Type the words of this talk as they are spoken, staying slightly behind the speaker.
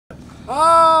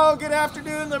Oh, good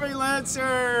afternoon, Liberty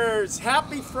Lancers.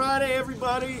 Happy Friday,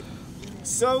 everybody.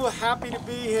 So happy to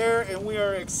be here, and we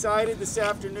are excited this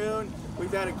afternoon.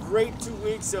 We've had a great 2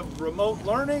 weeks of remote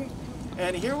learning,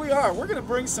 and here we are. We're going to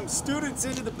bring some students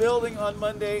into the building on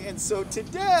Monday, and so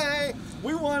today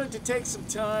we wanted to take some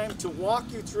time to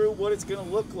walk you through what it's going to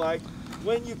look like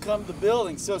when you come to the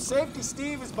building. So Safety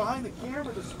Steve is behind the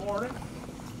camera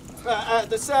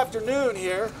this afternoon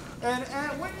here. And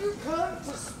when you come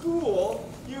to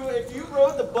school, if you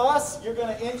rode the bus, you're going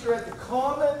to enter at the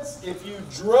Commons. If you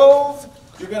drove,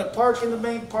 you're going to park in the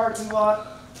main parking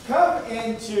lot. Come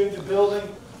into the building.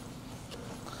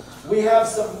 We have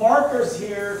some markers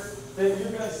here that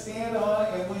you're going to stand on,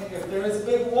 and if there is a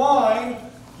big line,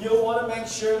 you'll want to make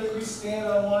sure that you stand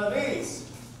on one of these.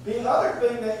 The other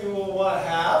thing that you will want to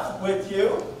have with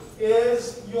you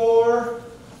is your,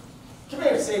 come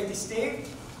here, Safety Steve,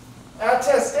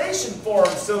 attestation form.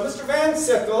 So Mr. Van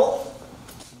Sickle,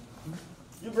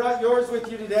 you brought yours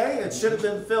with you today. It should have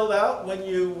been filled out when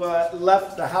you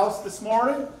left the house this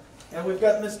morning. And we've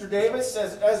got Mr. Davis.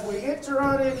 As we enter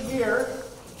on in here,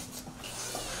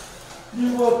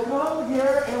 you will come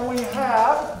here and we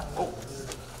have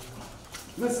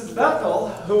Mrs. Bethel,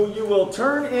 who you will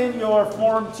turn in your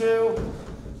form to.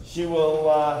 She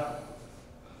will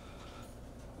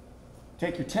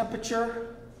take your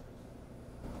temperature.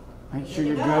 Make sure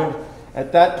you're good.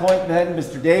 At that point then,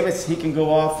 Mr. Davis, he can go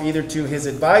off either to his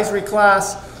advisory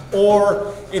class,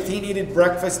 or if he needed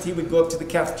breakfast, he would go up to the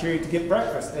cafeteria to get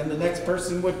breakfast. And the next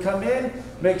person would come in,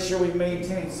 make sure we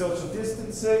maintain social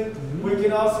distancing. We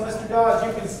can also, Mr. Dodge,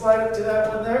 you can slide up to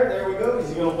that one there. There we go.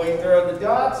 He's going to wait there on the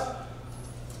dot.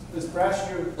 Ms.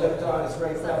 Brasher, that dot is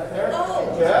right back there.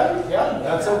 Oh. Yeah,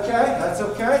 that's okay. That's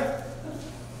okay.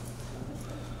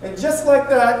 And just like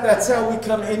that, that's how we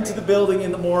come into the building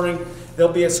in the morning.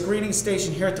 There'll be a screening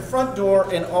station here at the front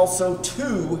door and also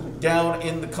 2 down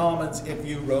in the Commons if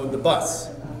you rode the bus.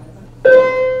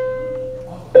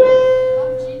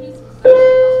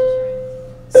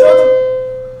 So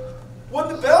when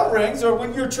the bell rings or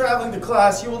when you're traveling to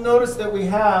class, you will notice that we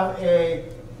have a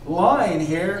line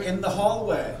here in the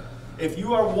hallway. If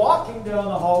you are walking down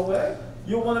the hallway,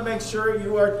 you'll want to make sure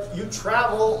you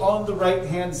travel on the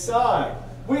right-hand side.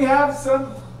 We have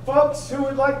some folks who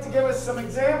would like to give us some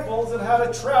examples of how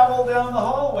to travel down the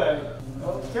hallway.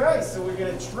 Okay, so we're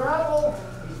going to travel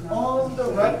on the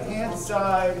right-hand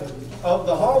side of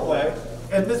the hallway.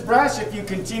 And Ms. Brash, if you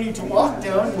continue to walk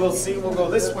down, we'll go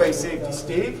this way, Safety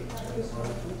Steve.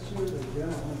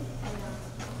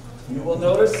 You will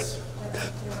notice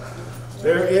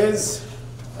there is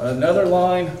another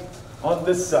line on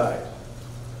this side.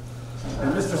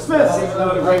 And Mr. Smith seems to do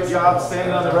a great job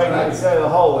standing on the right-hand side of the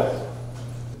hallway.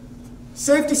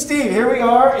 Safety Steve, here we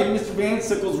are in Mr. Van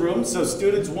Sickle's room. So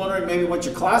students wondering maybe what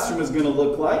your classroom is going to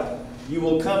look like. You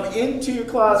will come into your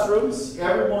classrooms.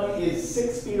 Everyone is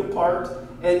 6 feet apart.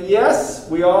 And yes,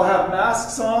 we all have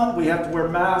masks on. We have to wear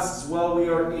masks while we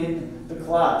are in the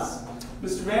class.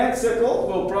 Mr. Van Sickle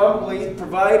will probably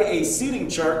provide a seating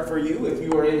chart for you if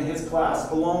you are in his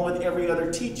class, along with every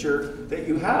other teacher that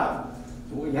you have.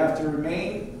 We have to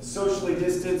remain socially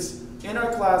distanced in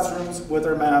our classrooms with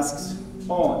our masks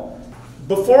on.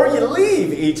 Before you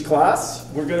leave each class,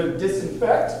 we're going to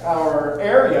disinfect our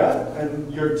area,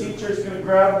 and your teacher is going to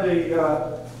grab the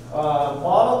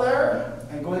bottle there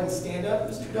and go ahead and stand up,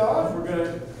 Mr. Dodge.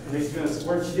 He's going to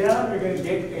squirt you down. You're going to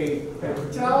get a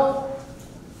paper towel.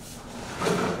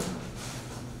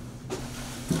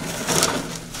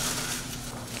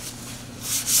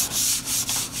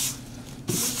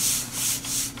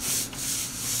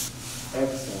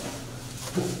 Excellent.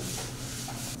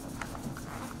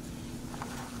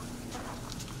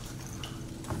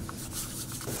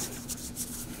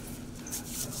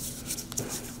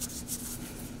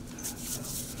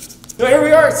 So here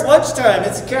we are, it's lunchtime,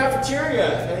 it's a cafeteria,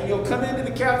 and you'll come into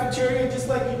the cafeteria just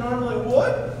like you normally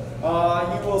would.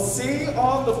 You will see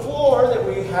on the floor that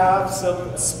we have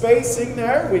some spacing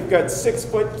there. We've got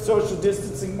 6-foot social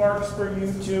distancing marks for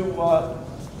you to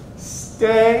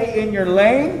stay in your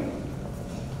lane.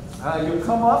 You'll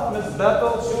come up, Ms.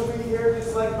 Bethel, she'll be here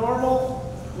just like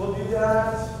normal. We'll do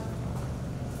that.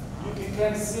 You can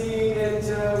kind of see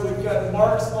that we've got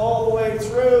marks all the way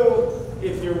through.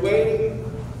 If you're waiting,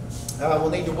 we'll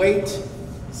need to wait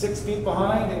 6 feet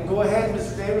behind, and go ahead,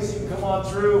 Mr. Davis, you can come on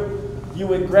through. You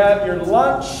would grab your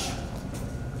lunch,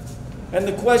 and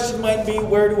the question might be,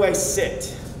 where do I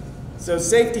sit? So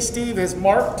Safety Steve has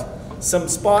marked some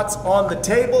spots on the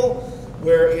table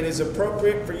where it is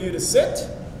appropriate for you to sit.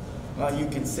 You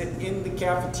can sit in the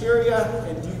cafeteria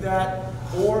and do that,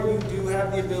 or you do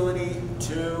have the ability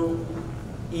to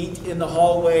eat in the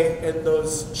hallway, and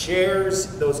those chairs,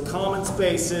 those common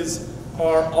spaces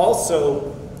are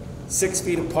also 6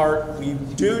 feet apart. We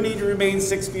do need to remain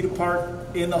 6 feet apart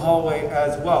in the hallway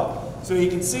as well. So you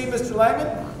can see, Mr.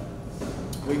 Langman,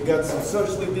 we've got some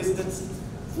socially distanced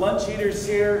lunch eaters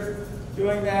here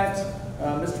doing that.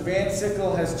 Mr. Van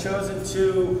Sickle has chosen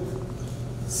to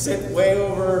sit way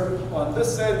over on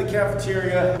this side of the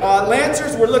cafeteria.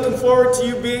 Lancers, we're looking forward to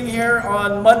you being here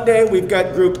on Monday. We've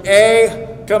got Group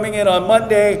A coming in on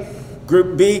Monday,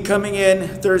 Group B coming in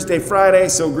Thursday, Friday.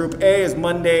 So Group A is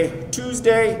Monday,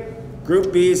 Tuesday.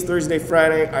 Group B is Thursday,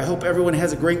 Friday. I hope everyone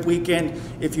has a great weekend.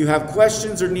 If you have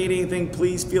questions or need anything,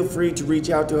 please feel free to reach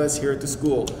out to us here at the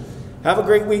school. Have a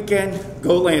great weekend.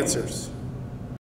 Go Lancers.